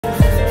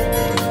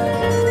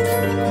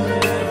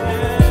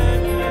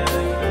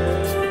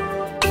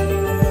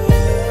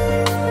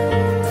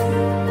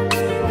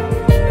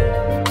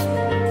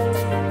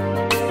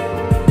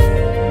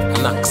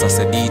Boss, I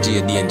said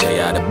DJ Danger,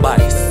 you're the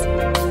baddest.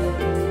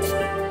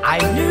 I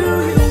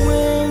knew you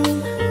when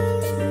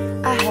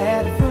I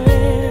had a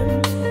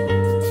friend,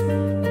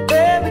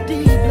 very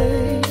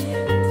deeply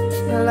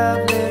love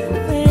lived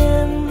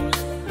within.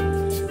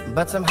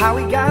 But somehow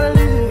we got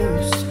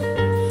loose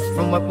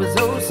from what was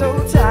oh so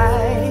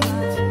tight.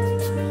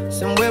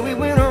 Somewhere we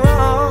went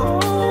wrong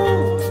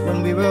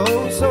when we were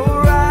oh so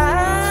right.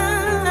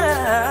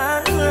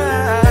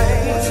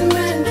 What's a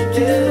man to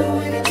do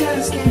when he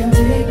just can't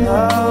take no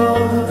more?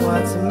 Oh,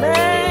 what's a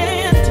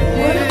man to do?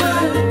 What am I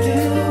to do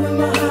when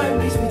my heart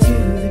beats me to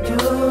the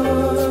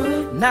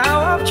door? Now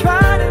I've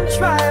tried and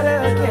tried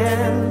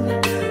again,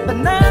 but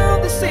now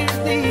this is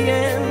the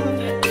end.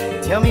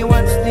 Tell me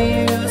what's the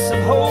use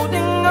of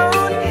holding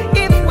on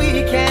if we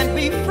can't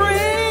be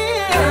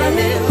friends? I'm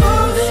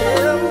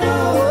emotional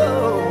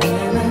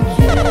and I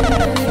can't.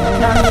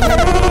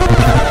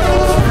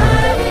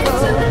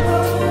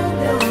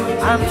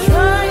 I'm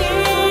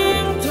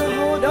trying to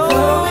hold on.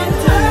 Oh, it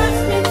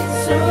hurts me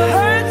so.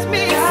 Hurts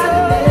me Gotta so.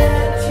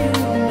 let you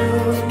know.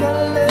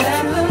 Gotta let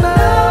That you the know.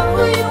 love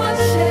we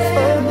once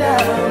shared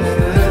now.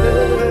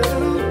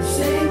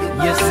 Say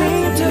goodbye. You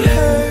seem to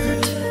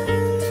hurt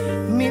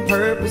me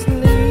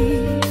purposely.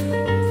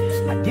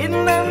 I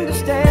didn't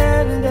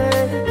understand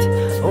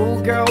it. Oh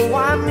girl,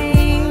 why me?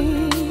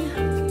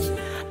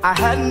 I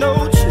had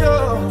no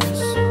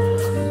choice.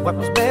 What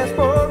was best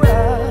for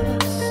us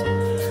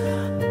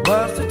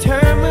was to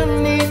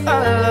terminate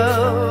our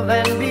love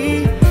and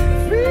be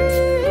free.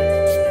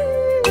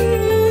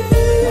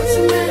 What's a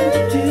man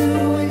to do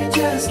when he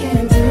just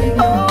can't take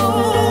no Oh,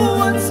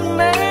 more? what's a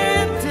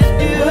man to do?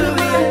 What am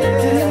I to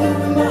do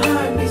when my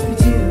heart beats me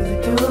to the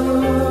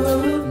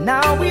door?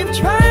 Now we've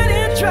tried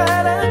and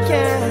tried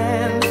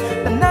again,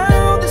 but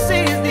now this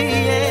is the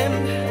end.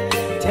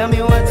 Tell me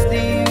what's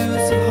the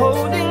use of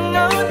holding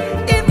on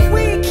if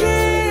we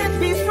can't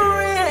be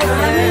friends?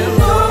 I'm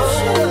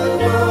emotional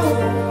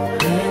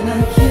and I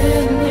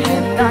can't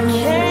And I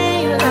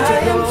can't let I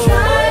you am go.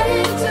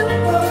 trying to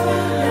hold on.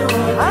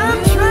 I'm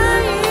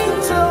trying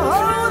to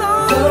hold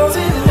on Though to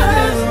it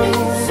hurts me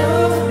so.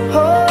 Gotta Oh,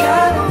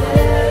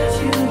 let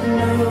you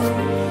know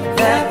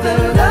that the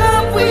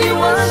love we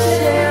once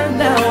shared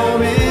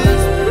now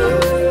is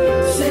through.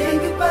 say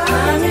goodbye.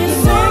 I'm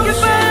Say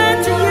goodbye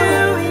to you,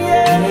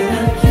 yeah. and I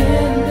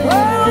can't let Oh,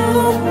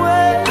 go.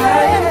 well, I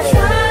am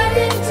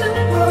trying to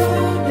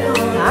hold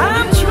on.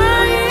 I'm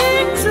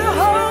trying to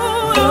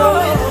hold Though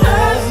it on.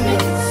 hurts me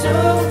so.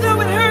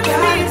 Though it hurts me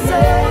Gotta so.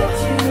 let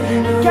you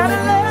know Gotta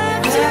let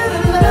you that the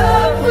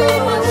love we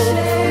once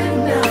shared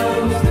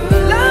now is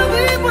through. love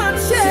we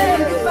once Say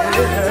shared. goodbye to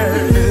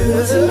you.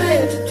 What's a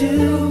man to do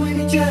when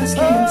he just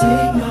can't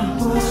take no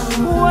more?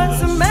 What's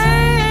a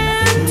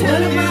man to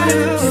What am I to do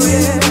do?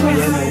 when my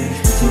Yeah. heart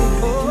beats me to the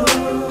door?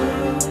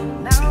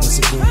 Now Once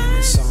we again,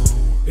 this song.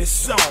 This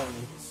song.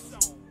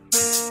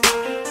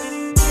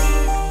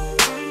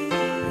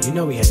 You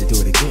know we had to do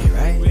it again,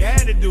 right? We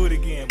had to do it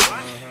again, boy. I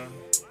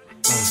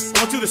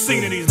want you to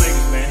sing to these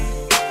ladies, man.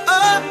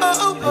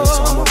 Hey,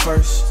 so I'm up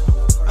first.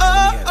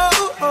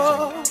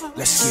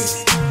 Let's get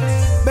it.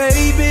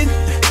 Baby,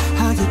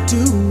 how you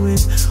doing?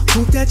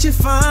 Hope that you're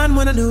fine.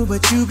 Wanna know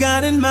what you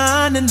got in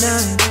mind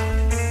tonight.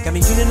 Got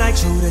me feeling like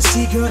Joe to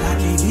see, girl, I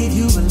can't leave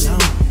you alone.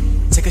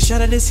 Take a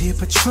shot of this here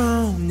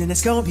Patron, and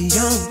it's gonna be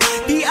on.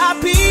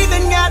 VIP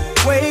then got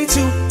way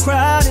too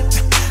crowded.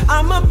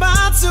 I'm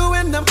about to,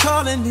 and I'm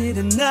calling it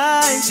a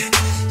night.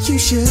 You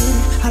should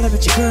holler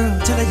at your girl,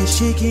 tell her you're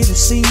shaking the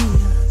scene.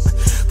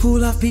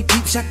 Pull off beep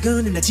beep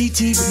shotgun in the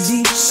GT with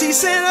me. She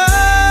said, oh,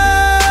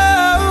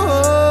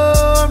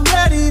 I'm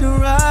ready to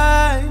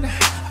ride. I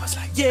was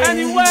like, yeah.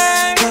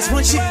 Anyway. Cause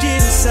once you get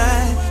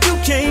inside, you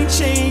can't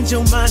change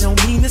your mind. Don't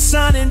mean to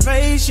sound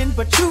invasion,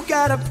 but you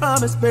gotta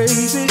promise, baby.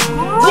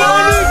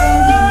 Want it,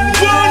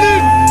 want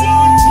it,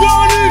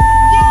 want it,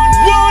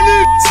 want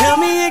it. Tell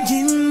me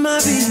again, my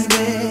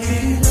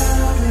baby.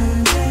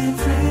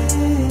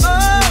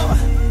 Oh,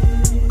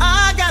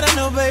 I gotta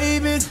know,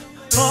 baby.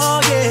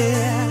 Oh,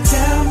 yeah.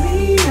 Tell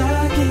me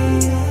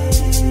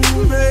again.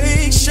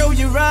 Make sure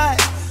you're right.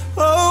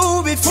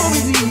 Oh, before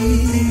we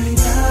leave.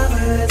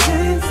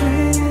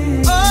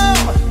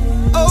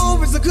 Oh,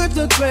 it's a good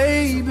look,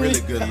 baby.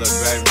 Really good look,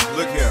 baby.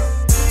 Look here.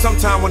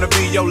 Sometime wanna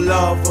be your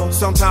lover,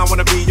 sometime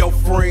wanna be your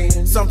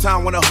friend,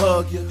 sometime wanna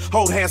hug you,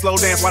 hold hands, slow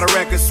dance while the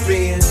record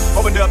spin.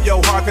 Opened up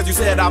your heart cause you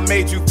said I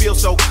made you feel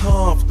so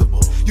comfortable.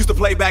 Used to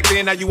play back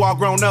then, now you all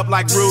grown up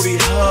like Rudy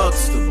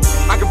Huxtable.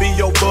 I could be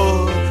your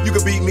bud, you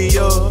could beat me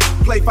up.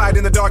 Play fight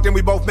in the dark, then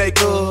we both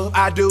make up.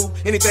 I do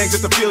anything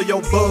just to feel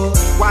your buzz.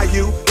 Why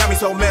you got me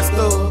so messed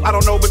up? I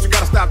don't know, but you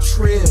gotta stop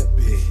tripping.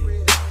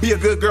 Be a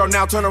good girl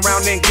now, turn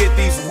around and get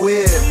these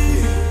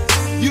whipping.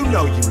 You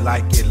know you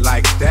like it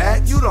like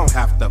that. You don't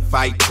have to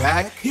fight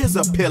back. Here's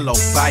a pillow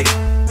fight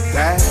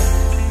that.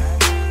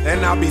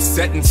 And I'll be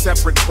setting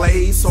separate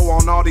plays. So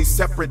on all these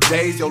separate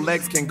days, your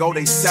legs can go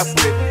they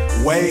separate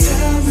ways.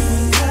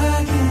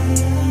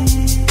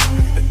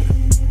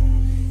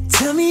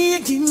 Tell me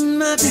again,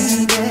 my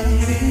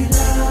baby.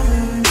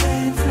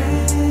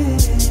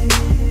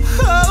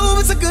 Oh, Oh,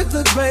 it's a good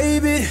look,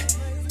 baby.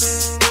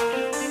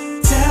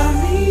 Tell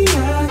me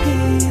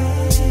again.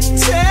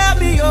 Tell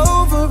me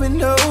over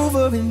and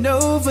over and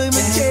over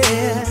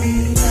again.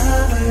 Be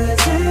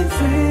lovers and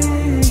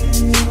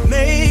friends.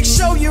 Make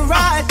sure you're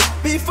right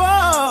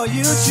before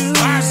you choose.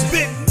 I've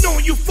been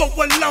knowing you for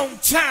a long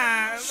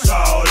time,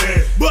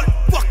 Shawty, but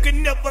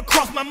fucking never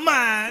crossed my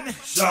mind.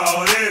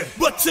 shawty,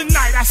 But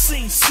tonight I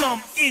seen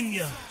some in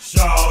you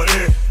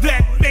shawty,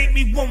 that made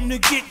me wanna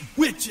get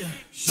with you.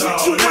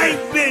 You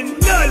ain't been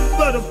nothing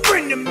but a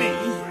friend to me,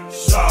 and a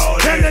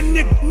shawty,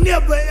 nigga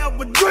never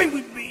ever dreamed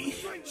with me.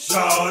 Up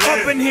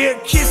shawty, in here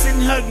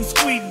kissing, hugging,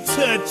 squeezing,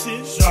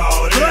 touching.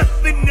 shawty,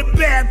 Up in the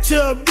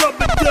bathtub,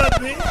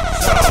 rubber-dubbing.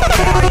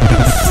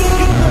 So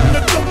you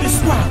wanna go this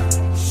route?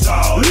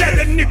 Let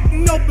a nigga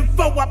know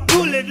before I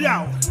pull it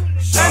out.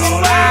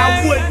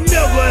 I would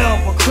never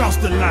ever cross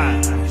the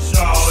line.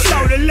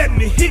 Shawty, let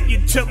me hit you,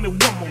 tell me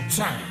one more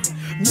time.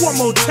 One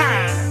more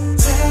time.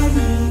 Tell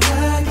me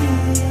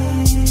again.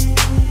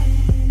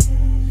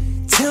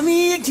 Tell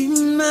me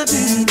again, my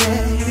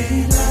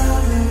baby.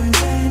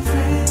 Lovers and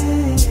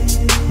friends.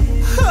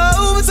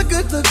 Oh, it's a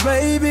good look,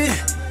 baby.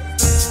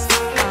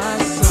 I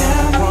saw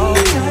you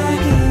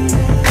walking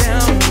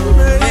down the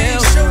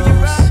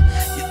railroad.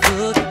 You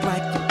look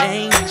like an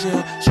angel,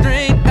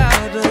 straight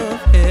out of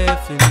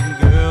heaven,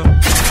 girl.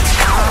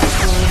 I was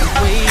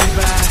way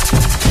back.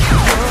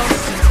 Your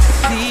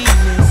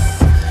sexiness.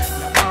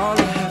 Now all I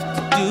have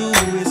to do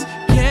is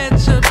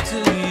catch up to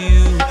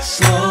you.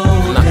 Slow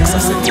down. I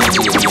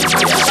want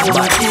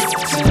to get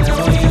to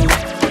know you,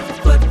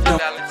 but don't.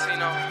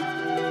 Valentino,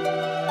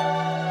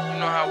 you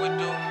know how we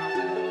do.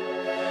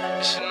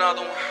 It's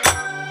another one.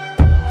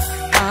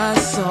 I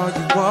saw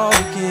you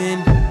walking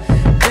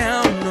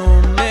down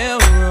on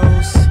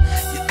Melrose.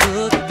 You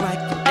look like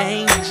an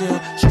angel,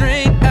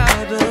 straight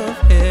out of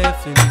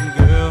heaven,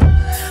 girl.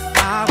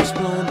 I was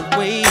blown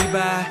away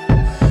by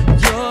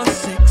your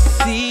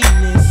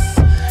sexiness.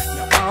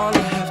 Now all I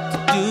have to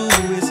do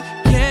is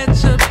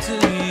catch up to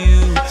you.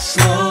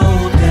 Slow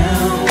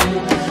down,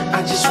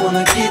 I just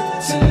wanna get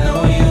to know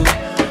you,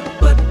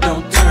 but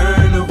don't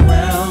turn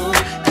around,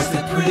 'cause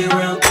that pretty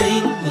round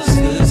thing looks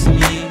good to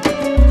me.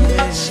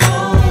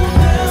 Slow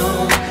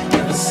down,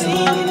 never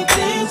seen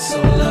anything so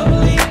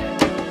lovely.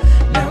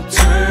 Now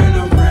turn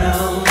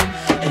around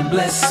and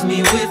bless me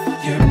with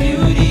your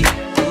beauty,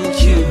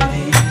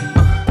 cutie.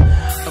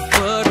 A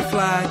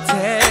butterfly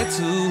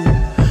tattoo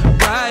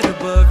right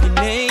above your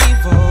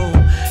navel.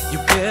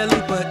 Your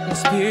belly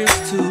button's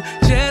pierced too,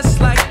 just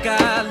like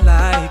I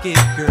like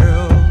it,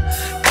 girl.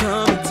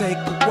 Come and take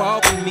a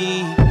walk with me.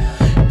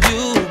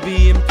 You'll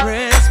be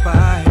impressed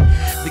by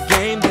the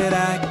game that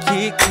I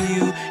kick to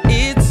you.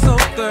 It's so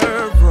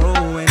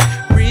thorough and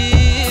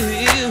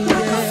real.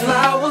 Like a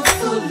flower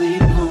fully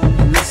bloomed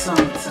in the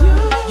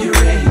summertime. You're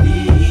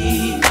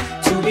ready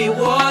to be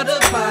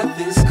watered by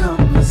this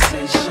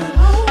conversation.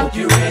 Hope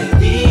you're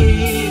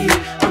ready.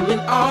 I'm in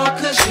awe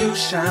 'cause you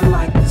shine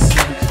like the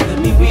sun. Let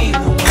me be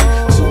the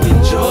one to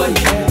enjoy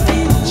you.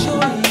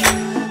 Enjoy you.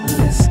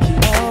 Let's keep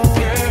it,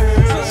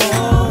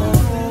 girl.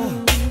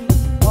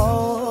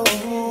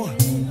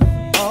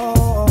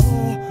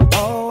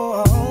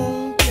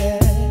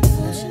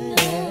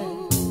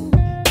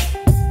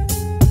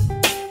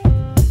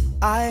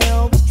 I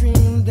always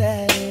dreamed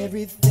that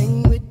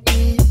everything would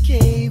be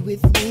okay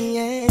with me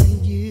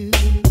and you,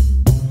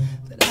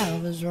 but I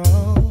was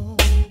wrong.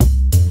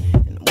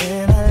 And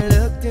when I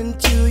looked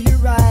into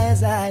your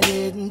eyes, I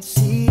didn't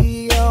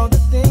see all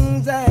the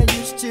things I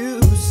used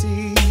to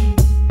see.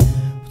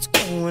 What's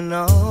going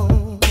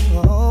on?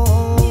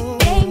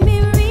 Gave me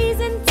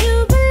reason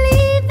to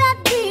believe that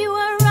we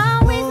were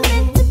always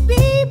meant to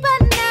be,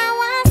 but now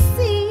I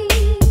see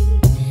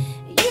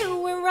you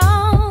were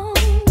wrong.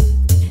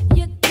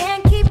 You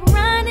can't keep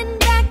running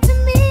back to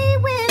me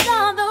with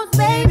all those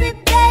baby,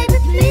 baby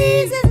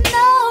pleases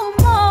no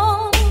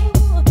more.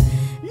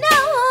 No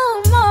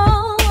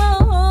more.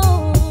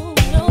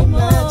 No more.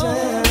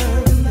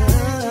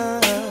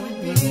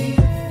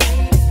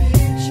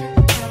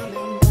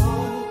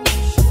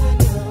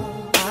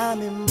 I'm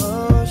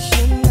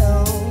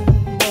emotional.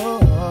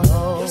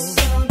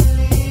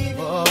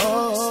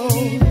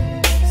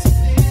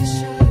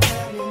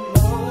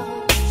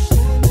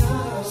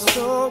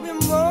 So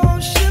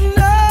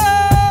emotional.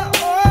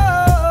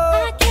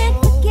 I can't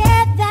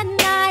forget that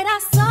night I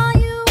saw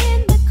you in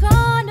the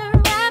corner,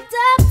 wrapped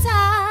up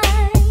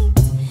tight.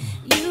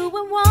 You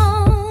were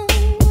warm,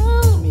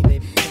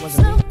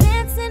 slow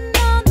dancing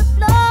on the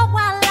floor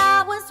while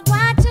I was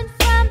watching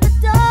from the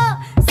door.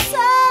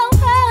 So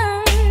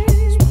hurt.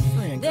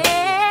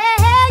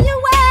 There you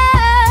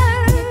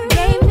were.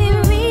 Gave me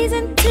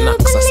reason to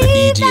Knox as a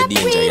believe DJ, that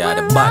DJ, we you're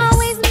the were baddest.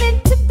 always meant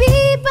to be,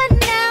 but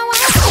now I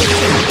see.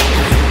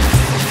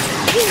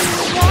 You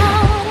were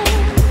wrong.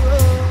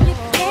 You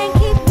can't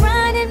keep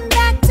running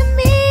back to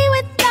me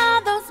with all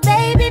those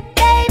baby,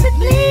 baby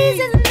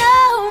pleases no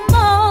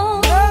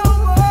more.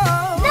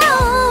 No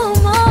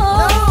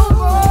more.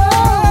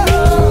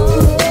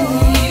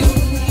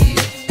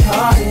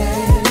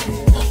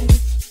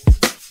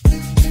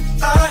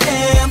 I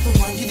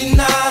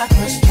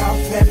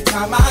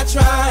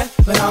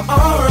but I'm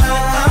alright.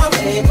 I'm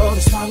able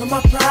to swallow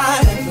my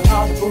pride and put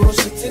all the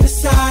bullshit to the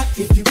side.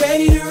 If you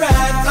ready to ride,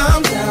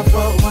 I'm down for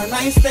a one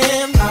night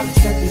stand. I'm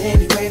accepting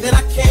any way that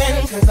I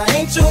can, cause I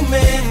ain't your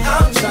man.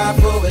 I'm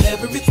trying for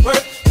whatever it's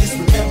worth. Just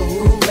remember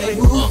who made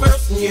who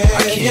first, yeah.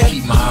 I can't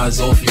keep my eyes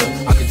off you.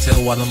 I can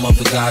tell why them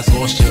other guys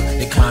lost you.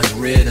 They kinda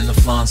red in the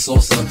flying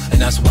saucer,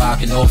 and that's why I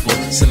can offer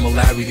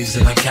similarities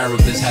in our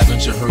characters.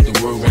 Haven't you heard the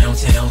word round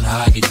town?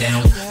 How I get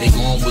down, they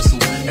gon' whistle.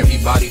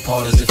 Everybody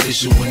part is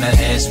official when that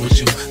ass with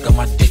you. Got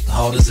my dick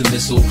hard as a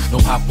missile. No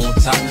hop on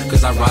top,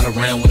 cause I ride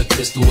around with a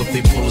pistol. If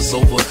they pull us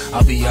over,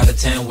 I'll be out of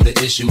town with an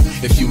issue.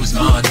 If you was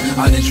mine,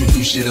 I'd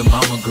introduce you to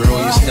mama. Girl,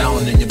 you're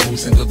styling in your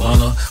boots and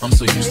Gabbana. I'm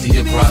so used to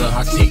your Prada.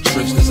 I take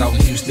trips cause out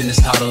in Houston it's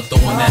hotter.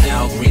 Throwing that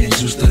Al Green and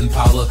juice to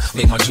Impala.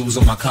 Make my jewels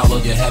on my collar.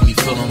 You had me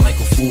feeling like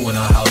a fool when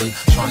I hollered.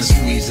 Trying to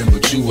squeeze in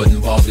but you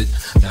wasn't bothered.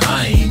 Now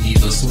I ain't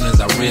either. Soon as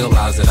I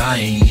realized that I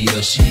ain't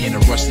either. She in a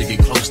rush to get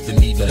close to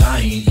me, but I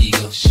ain't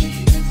eager. Shit.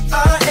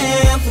 I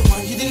am the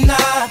one you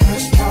deny.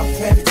 Pushed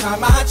off every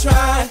time I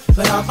try,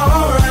 but I'm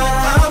alright.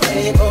 I'm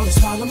able to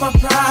swallow my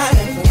pride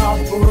and put all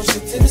the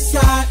bullshit to the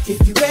side.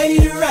 If you ready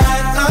to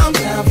ride, I'm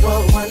down for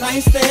a one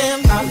night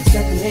stand. I'm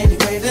accepting any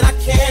way that I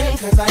can,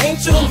 cause I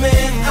ain't your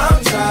man.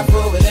 I'm trying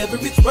for whatever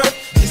it's worth.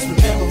 Just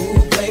remember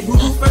who played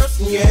who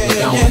first, yeah. Look,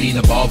 I don't mean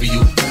to bother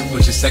you,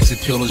 but your sex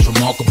appeal is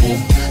remarkable.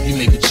 You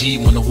make a G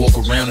wanna walk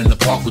around in the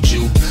park with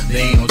you.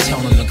 There ain't no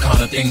telling the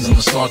kind of things I'ma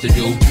start to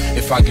do.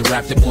 If I get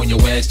wrapped up on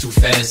your ass too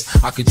fast,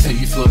 I could tell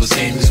you feel the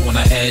same as when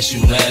I ask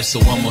you laugh. So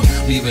I'ma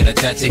leave it at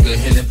that, take a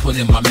hit and put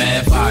in my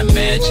math. I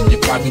imagine you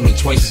probably look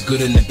twice as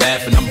good in the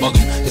bath. And I'm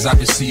bugging, cause I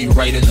can see you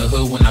right in the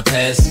hood when I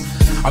pass.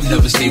 I'm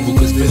never stable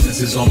cause business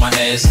is on my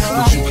ass,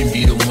 but you can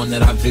be the one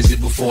that I visit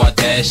before I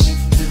dash.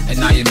 And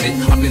I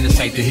admit, I've been the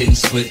type to hit and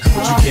split,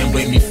 but you can't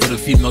blame me for the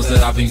females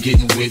that I've been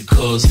getting with.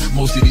 Cause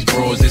most of these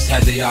bros just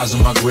had their eyes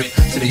on my grit,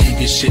 so they can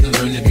get shit and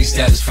learn to be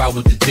satisfied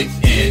with the dick.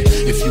 And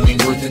if you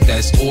ain't worth it,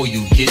 that's all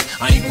you get.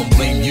 I ain't gon'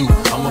 blame you,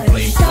 I'ma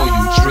blame all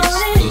you tricks.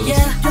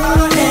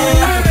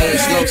 Hey,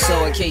 slow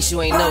so in case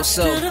you ain't know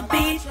so.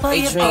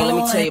 Hey Dream, let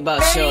me tell you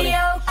about Shorty.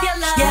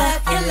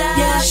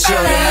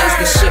 Shorty is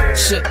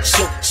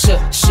the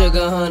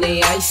sugar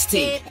honey iced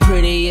tea.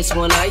 Prettiest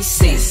one I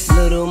see,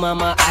 little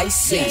mama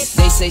icy.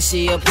 They say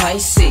she a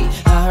Pisces,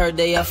 I heard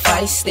they are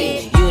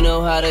feisty. You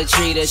know how to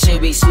treat her, she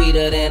be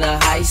sweeter than a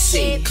high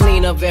C.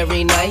 Clean up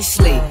very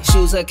nicely,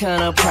 shoes are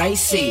kinda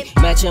pricey.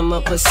 Match them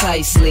up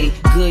precisely,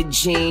 good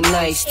jean,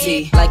 nice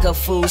tea. Like a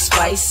food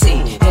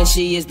spicy, and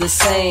she is the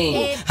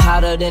same.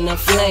 Hotter than a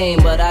flame,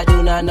 but I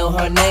do not know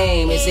her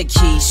name. Is it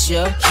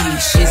Keisha?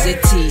 Is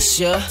it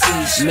Tisha?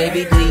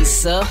 Maybe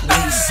Lisa?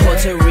 Or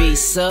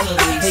Teresa?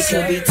 It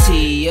could be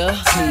Tia,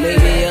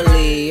 maybe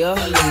Aaliyah.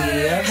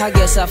 I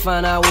guess I'll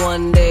find out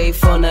one day.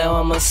 For now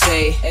I'ma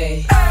say,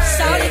 hey.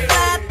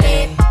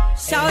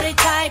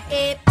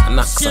 I'm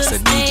not cause I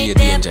said DJ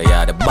Danger,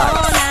 yeah, the body.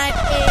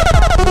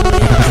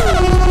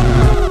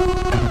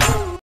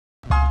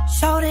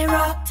 Shout it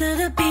rock to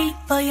the beat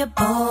for your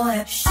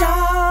boy.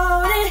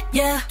 Shout it,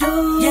 yeah,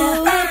 do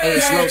yeah. Hey,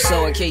 it's low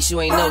so in case you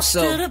ain't know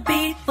so.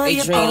 Hey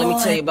Dream, let me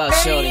tell you about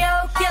Shorty.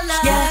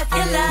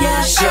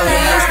 Shorty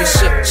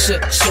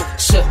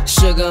is the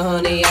sugar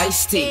honey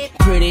iced tea.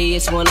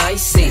 Prettiest one I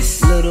see,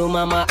 little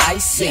mama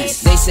icy.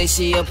 They say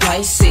she a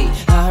Pisces,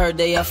 I heard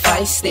they are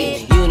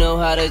feisty. You know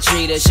how to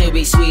treat her, she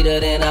be sweeter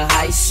than a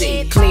high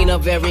C. Clean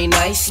up very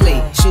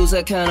nicely, shoes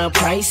are kinda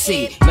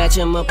pricey. Match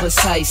them up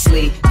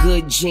precisely,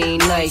 good jean,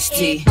 nice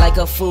tea. Like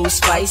a food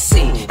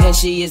spicy, and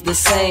she is the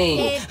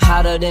same.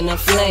 Hotter than a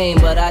flame,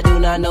 but I do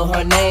not know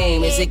her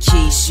name. Is it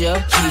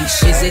Keisha?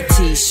 Is it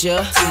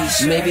Tisha?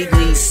 Maybe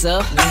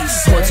Lisa?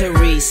 Or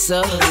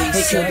Teresa?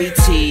 It could be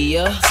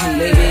Tia,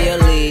 maybe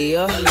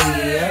Aaliyah.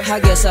 I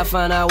guess I'll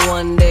find out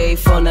one day.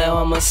 For now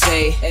I'ma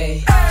say,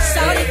 hey.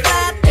 Shout it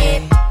clap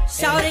it,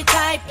 shout it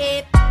type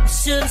it.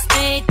 Should've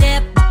stayed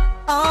there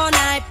all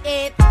night.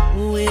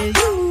 Will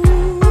you?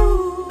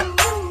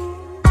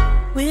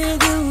 Will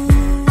you?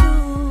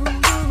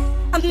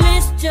 I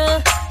missed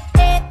your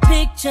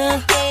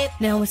picture.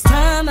 Now it's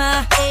time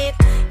I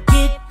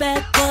get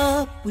back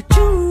up with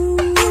you,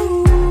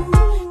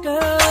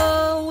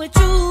 girl, with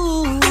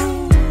you.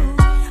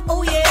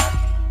 Oh yeah,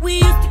 we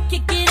used to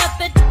kick it up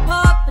at the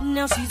park, but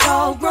now she's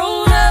all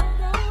grown up.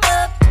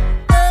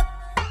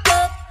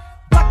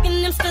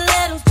 Rocking them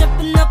stilettos,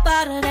 jumping up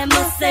out of that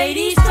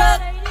Mercedes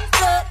truck.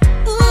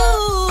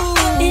 Ooh,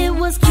 it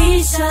was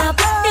Keisha,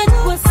 it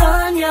was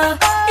Sonya,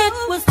 it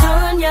was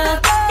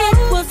Tanya, it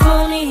was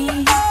Moni,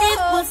 it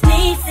was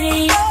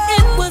Niecy,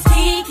 it was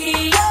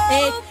Kiki.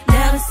 Hey,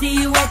 now to see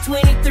you at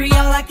 23,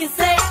 all I can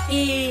say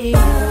is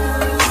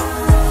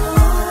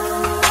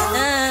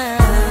man,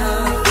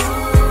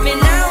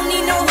 I don't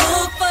need no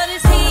hook for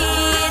this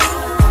hit.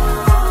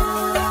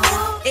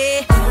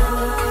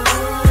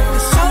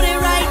 Cause shorty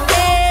right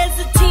there's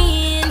a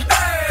 10,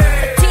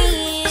 a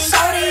 10.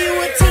 Shorty you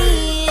a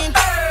 10,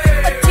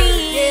 a 10.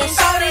 Yeah,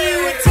 shorty you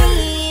a 10,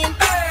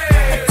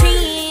 a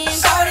 10.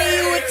 Shorty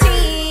you a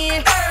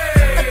 10,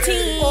 a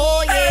 10.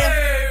 Oh yeah,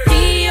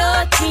 be your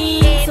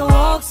 10, so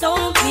walks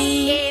on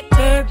me.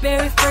 Burberry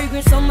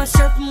fragrance on my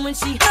shirt from when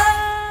she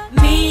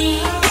hugged me.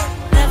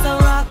 As I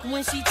rock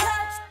when she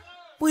touched.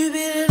 We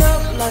beat it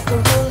up like a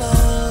roller.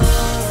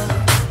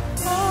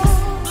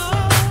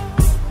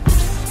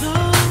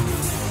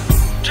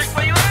 Trick,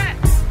 where you at?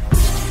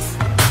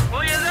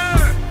 Oh, yes, sir.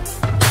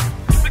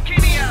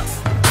 Bikini up.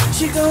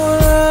 She gon'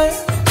 right,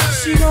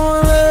 she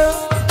gon'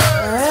 left,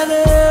 and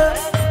it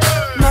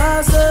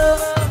myself.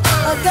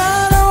 I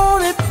got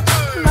on it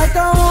like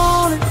I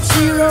want it.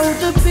 She rode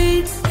the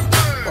beat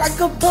like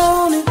a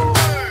pony.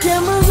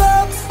 Cameras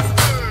up,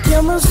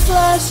 cameras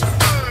flash.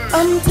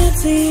 I'm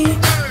tipsy,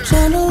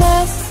 tryna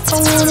laugh. I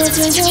wanna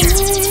drink on me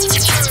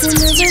to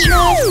live in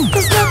life.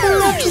 There's nothing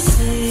left to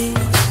say,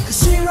 'cause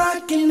she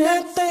rockin'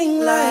 that thing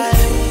like.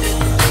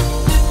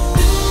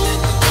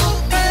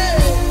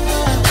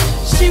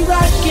 She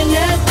rockin'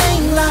 that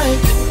thing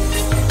like.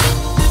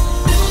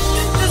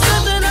 There's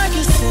nothing I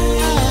can say.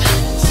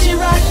 She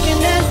rockin'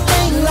 that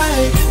thing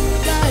like.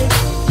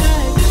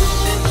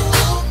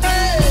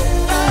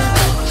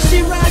 She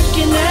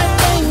rockin' that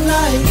thing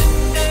like.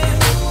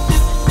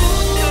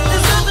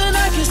 There's nothing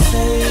I can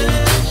say.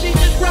 She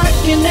just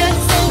rockin' that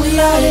thing. We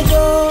out the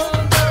door,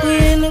 we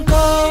in the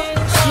car.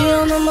 She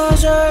on my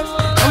shirt,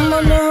 I'm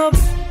on her.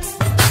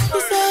 We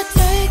said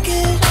take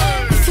it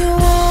if you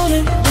want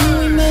it. When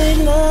we made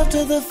love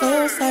to the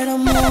first light of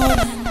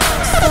morning.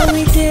 So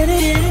we did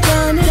it,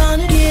 done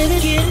it, get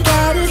it,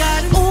 got it.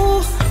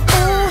 Ooh,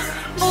 ooh,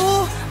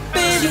 ooh,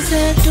 baby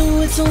said do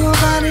it so my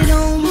body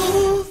don't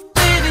move,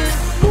 baby.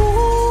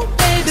 Ooh,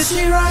 baby,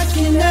 she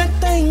rockin' that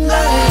thing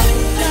like.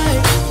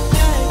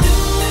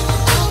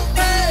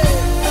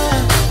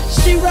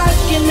 She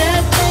rockin'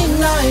 that thing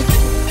like.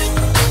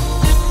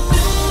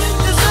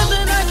 There's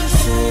nothing I can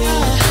say.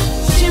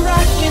 She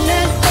rockin'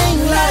 that thing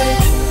like.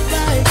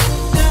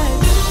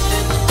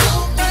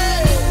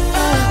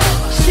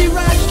 She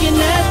rockin'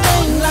 that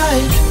thing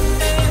like.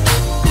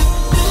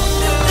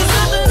 There's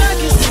nothing I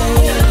can say.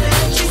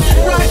 She's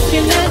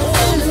rockin' that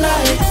thing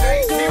like.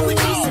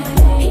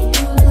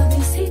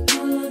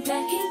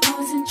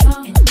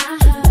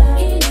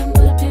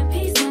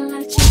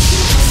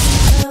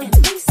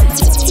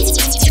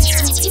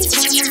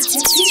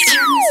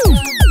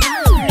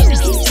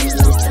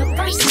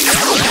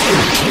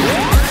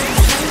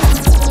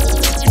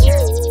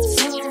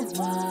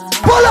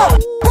 Pull up,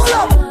 pull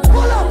up,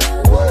 pull up,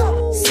 pull up.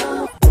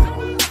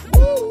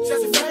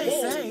 Just a face,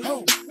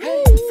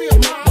 feel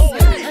my own,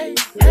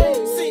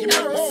 see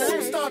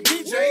superstar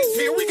DJs,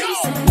 here we go.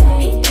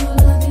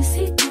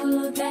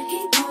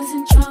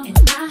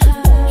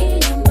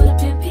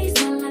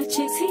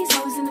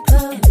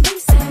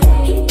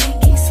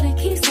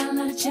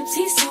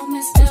 He's so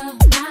messed up.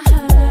 I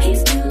heard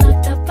he's been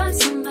locked up by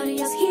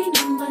somebody else. He ain't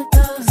nothing but a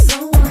thug. So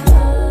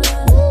what?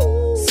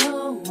 So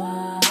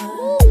what?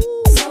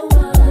 So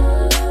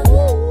what?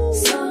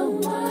 So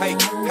what? Hey,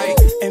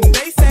 and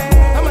they say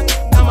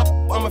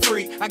I'm a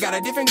freak. I got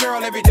a different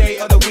girl every day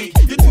of the week.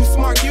 You're too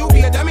smart, you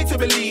be a dummy to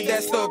believe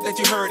that stuff that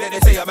you heard that they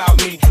say about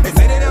me. They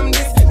say that I'm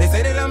this, they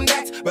say that I'm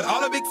that, but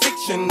all of it's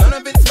fiction, none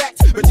of it's fact.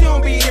 But you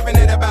don't be hearing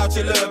that about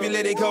your love. You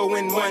let it go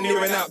in one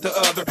ear and out the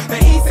other. Now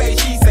he say,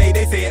 she say,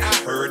 they say I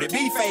heard it.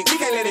 Be fake, we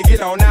can't let it get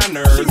on our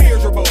nerves. She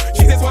miserable,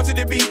 she just wants it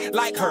to be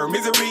like her.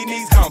 Misery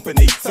needs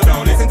company, so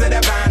don't listen to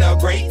that vine of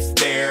grapes.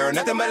 They're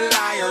nothing but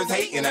liars,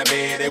 hating a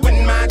bed. They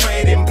wouldn't mind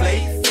trading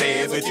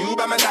places with you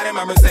by my side in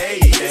my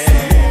Mercedes.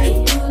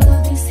 He do a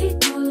little this, he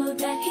do a little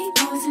that. He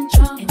always in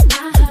trouble. And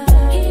I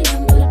heard he ain't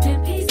nothing but a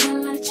pimp. He's got a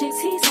lot of chicks.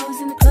 He's always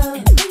in the club.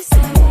 And they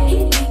say he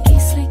think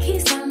he's slick.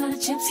 He's got a lot of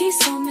chips. He's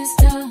so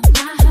messed up. I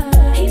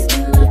heard he's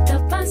been locked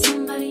up by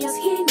somebody else.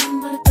 He ain't nothing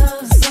but a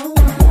thug. So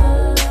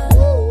what?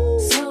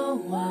 So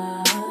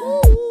what?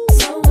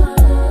 So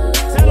what?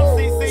 Tell them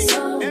CC,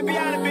 and be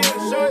out of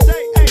business, Sean J.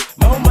 Hey.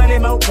 More money,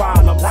 more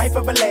problem. Life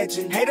of a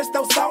legend. Haters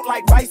throw salt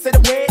like rice at a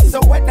wedge. So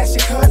what? That's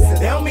your cousin.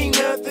 They don't mean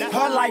nothing.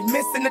 Her life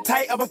missing the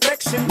tight of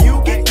affection.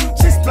 You get you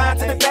just blind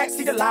to the fact.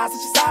 See the lies.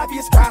 It's just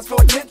obvious. Cries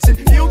for attention.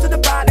 You to the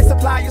body,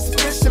 supply your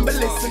suspicion. But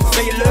listen,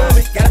 say you love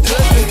me, gotta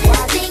trust me.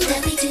 Everything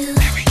that we do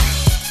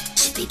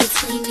should be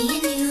between me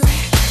and you.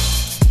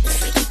 The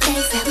freaky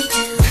things that we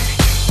do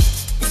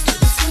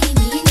between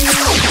me and you.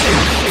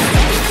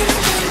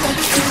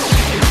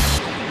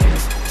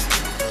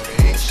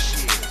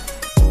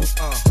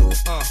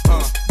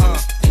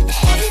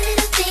 Every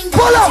little thing that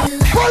Pull up, we do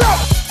pull up,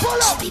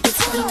 pull up. should be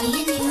between me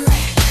and you.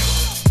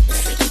 The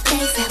freaky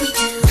things that we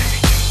do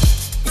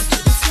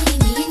between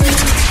me and you.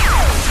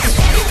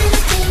 Every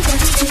little thing that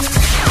we do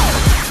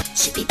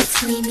should be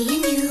between me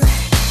and you.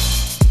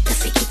 The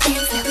freaky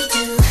things that we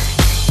do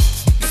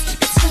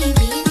between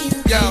me and you.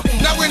 Yo,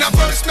 now when I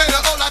first met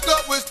her, all I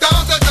thought was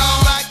down to down.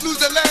 Like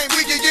lose a lane,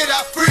 we can get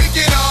our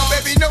freaking on.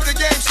 Baby, know the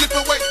game, slip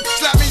away.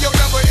 Slap me your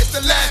number, it's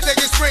the last day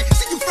of spring.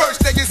 See you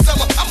first day in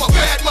summer. I'm a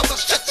bad mother,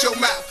 shut your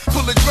mouth.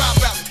 Pull a drop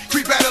out,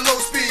 creep at a low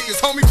speed. Cause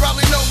homie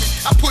probably know me.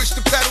 I push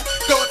the pedal,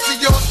 throw it to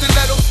your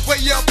stiletto. Way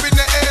up in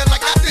the air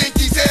like I think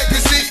he's head.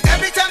 Cause see,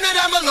 every time that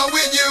I'm alone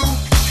with you,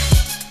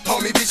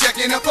 homie be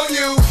checking up on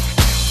you.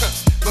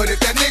 But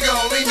if that nigga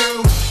only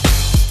knew,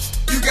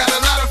 you got a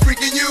lot of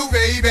freaking you,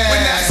 baby.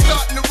 When I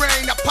starting to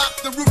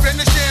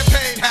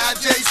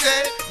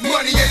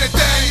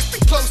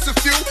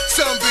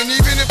Some been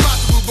even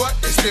impossible, but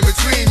it's in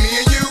between me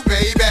and you,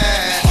 baby.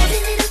 Every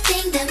little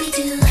thing that we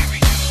do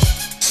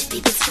should be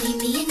between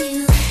me and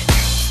you.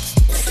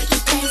 The freaky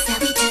things that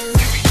we do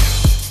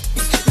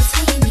is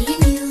between me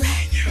and you.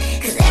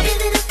 'Cause every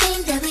little thing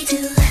that we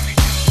do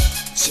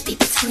should be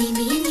between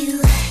me and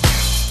you.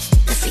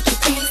 The freaky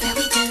things that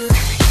we do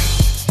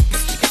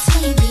is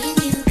between me and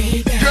you,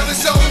 baby. Girl,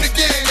 it's on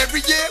again.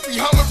 Every year we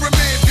hummer from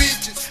in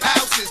beaches,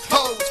 houses,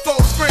 hoes,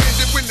 folks, friends.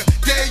 And when the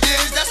day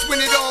ends, that's when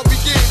it all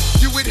begins.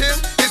 You with him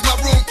is my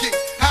room key.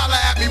 Holla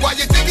at me while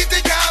you think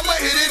I'ma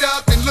hit it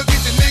up. And look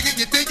at the nigga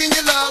you thinking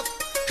you love.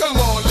 Come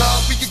on,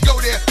 love, we can go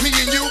there. Me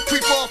and you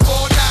creep off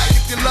all night.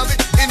 If you love it,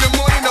 in the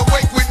morning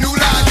awake with new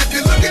lines. If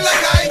you're looking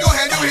like I ain't gon'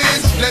 handle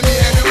his, let me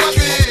handle my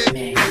bid.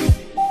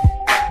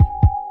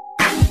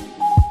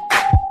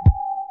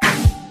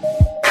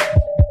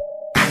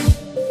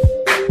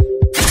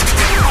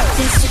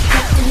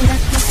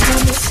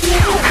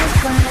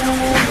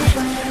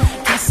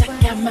 Cause I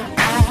got my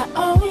eye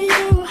on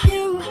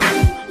you.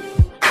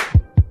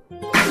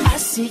 I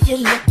see you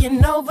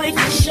looking over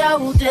your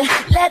shoulder.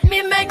 Let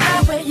me make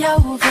my way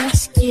over.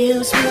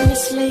 Excuse me,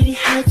 Miss Lady,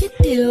 how you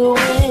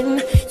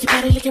doing? Your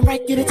body looking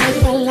right, get a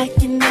type I like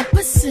and I'm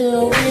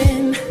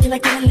pursuing. Can I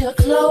get a little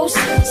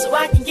closer so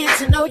I can get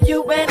to know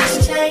you and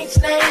exchange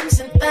names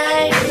and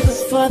things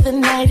before the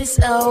night is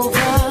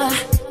over?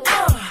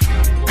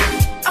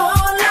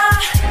 All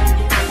I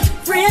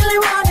really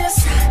want is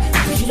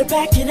for you to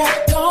back it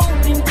up, go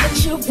and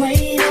put your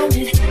weight on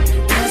it.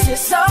 'Cause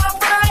it's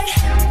alright,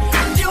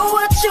 do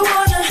what you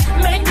wanna,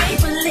 make me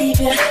believe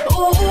it.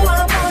 Ooh,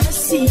 I wanna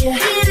see you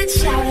hit it,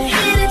 shout it,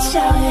 hit it,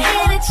 shout it,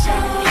 hit it,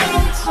 shout it,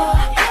 hit it, shout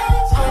it.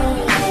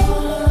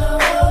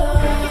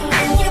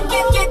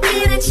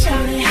 Hit it,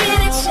 shout it,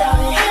 hit it, shout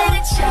it, hit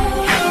it, shout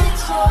it, hit it,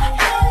 shout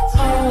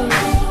it.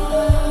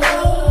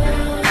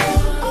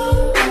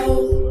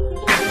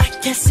 I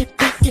guess sit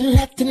back and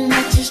let the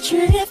night just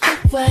drift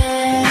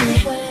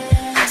away.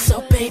 So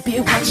baby,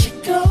 what you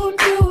gon'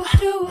 do?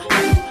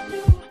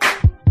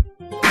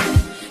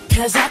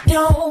 'Cause I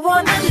don't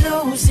wanna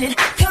lose it.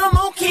 Come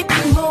on, keep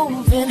it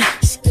moving.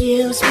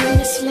 Excuse me,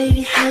 Miss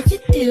Lady, how you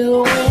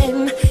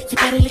doing? Your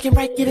body looking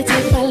right, get a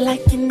tape I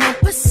like and I'm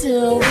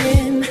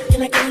pursuing.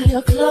 Can I get a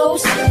little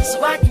closer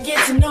so I can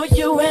get to know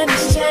you and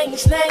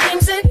exchange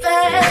names and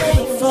things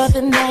before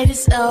the night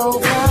is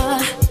over?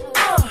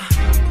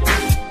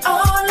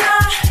 All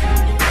I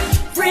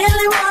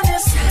really want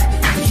is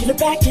for you to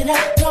back it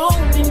up, go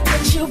and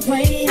put your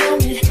weight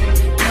on it.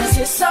 'Cause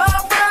it's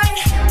alright,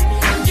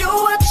 do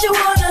what you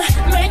wanna,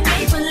 make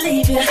me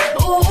believe it.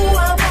 Ooh,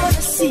 I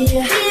wanna see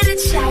you hit it,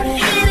 shout it,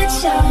 hit it,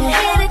 shout it,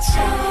 hit it,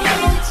 shout it,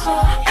 hit it,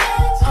 shout it.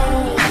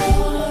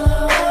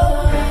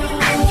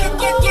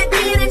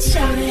 Hit it,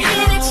 shout it, hit it, shout it,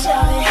 hit it,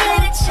 shout it,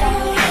 hit it, shout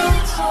it.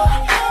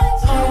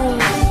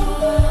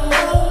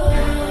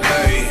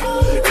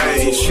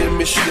 Hey,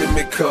 shimmy,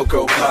 shimmy,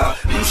 Cocoa Pop.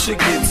 You should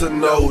get to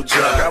know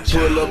Jack. I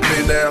pull up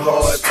in that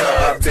hard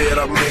top. I bet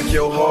I make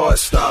your heart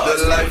stop. The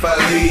life I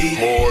lead,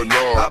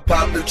 I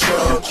pop the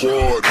trunk.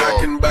 I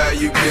can buy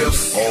you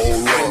gifts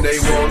when they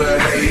wanna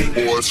hate.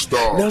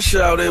 Now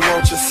shout it,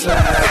 won't you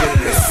slide in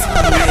this?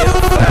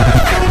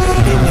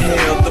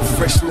 Inhale the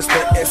freshness,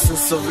 the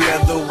essence of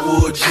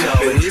leatherwood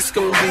jumping. It's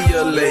gonna be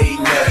a late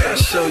night. I'll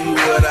show you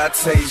what I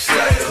taste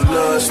like.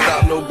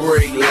 Non-stop, no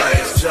break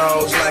lights.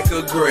 Jaws like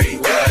a great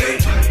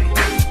white.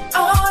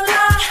 All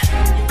I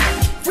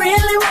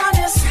really want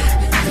is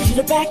for you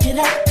to back it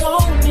up, go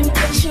and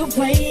put your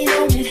weight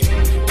on it.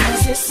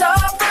 'Cause it's